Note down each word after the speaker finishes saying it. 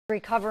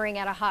Recovering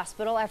at a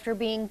hospital after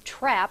being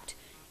trapped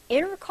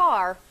in her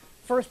car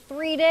for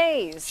 3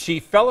 days. She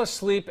fell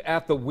asleep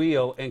at the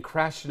wheel and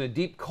crashed in a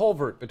deep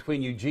culvert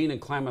between Eugene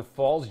and Klamath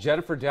Falls.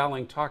 Jennifer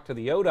Dowling talked to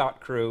the ODOT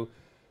crew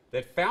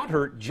that found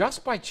her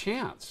just by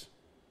chance.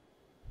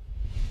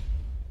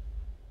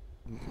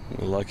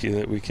 We're lucky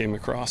that we came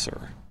across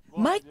her.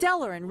 Mike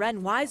Deller and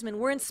Ren Wiseman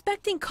were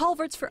inspecting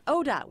culverts for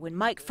ODOT when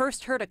Mike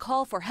first heard a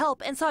call for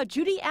help and saw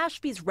Judy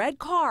Ashby's red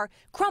car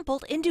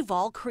crumpled in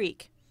Duval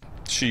Creek.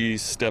 She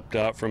stepped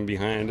out from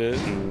behind it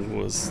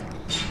and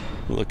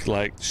looked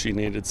like she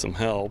needed some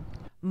help.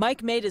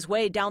 Mike made his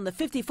way down the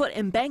 50-foot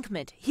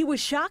embankment. He was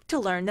shocked to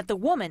learn that the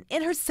woman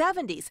in her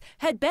 70s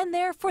had been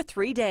there for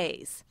 3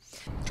 days.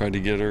 Tried to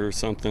get her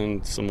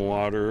something, some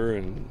water,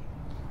 and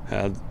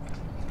had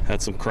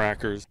some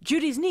crackers.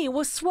 Judy's knee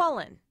was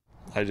swollen.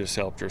 I just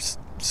helped her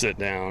sit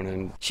down,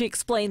 and She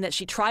explained that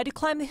she tried to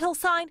climb the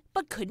hillside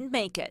but couldn't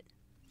make it.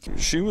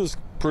 she was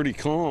pretty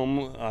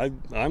calm.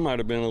 I might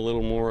have been a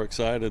little more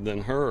excited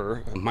than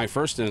her. My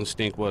first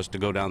instinct was to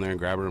go down there and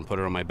grab her and put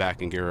her on my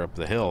back and get her up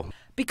the hill.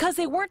 Because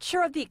they weren't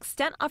sure of the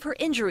extent of her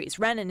injuries,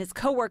 Ren and his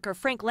coworker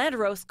Frank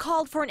Landeros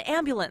called for an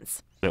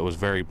ambulance. It was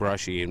very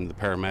brushy and the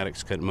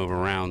paramedics couldn't move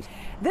around.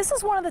 This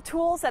is one of the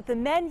tools that the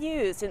men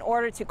used in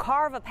order to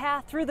carve a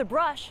path through the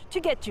brush to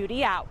get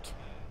Judy out.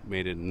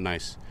 Made it a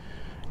nice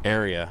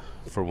area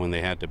for when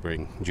they had to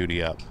bring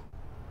Judy up.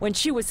 When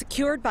she was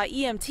secured by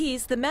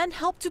EMTs, the men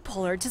helped to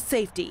pull her to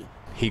safety.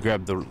 He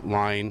grabbed the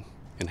line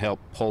and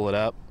helped pull it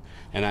up,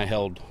 and I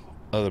held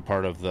other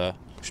part of the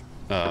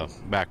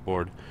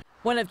backboard.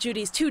 One of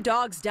Judy's 2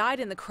 dogs died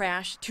in the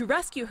crash. To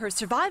rescue her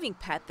surviving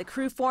pet, the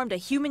crew formed a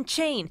human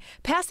chain,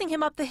 passing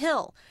him up the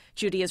hill.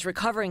 Judy is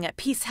recovering at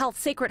Peace Health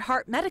Sacred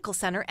Heart Medical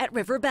Center at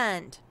River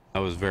Bend. I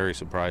was very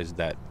surprised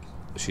that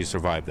she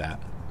survived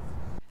that.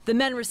 The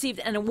men received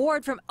an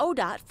award from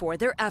ODOT for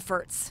their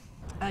efforts.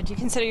 Do you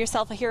consider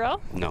yourself a hero?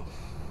 No,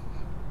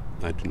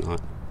 I do not.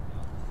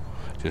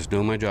 Just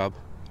doing my job.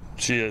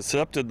 She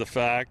accepted the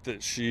fact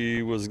that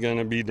she was going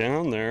to be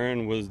down there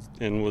and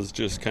was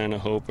just kind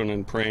of hoping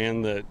and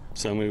praying that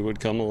somebody would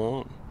come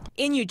along.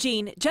 In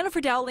Eugene,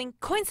 Jennifer Dowling,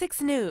 KOIN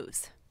 6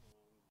 News.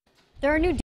 There are new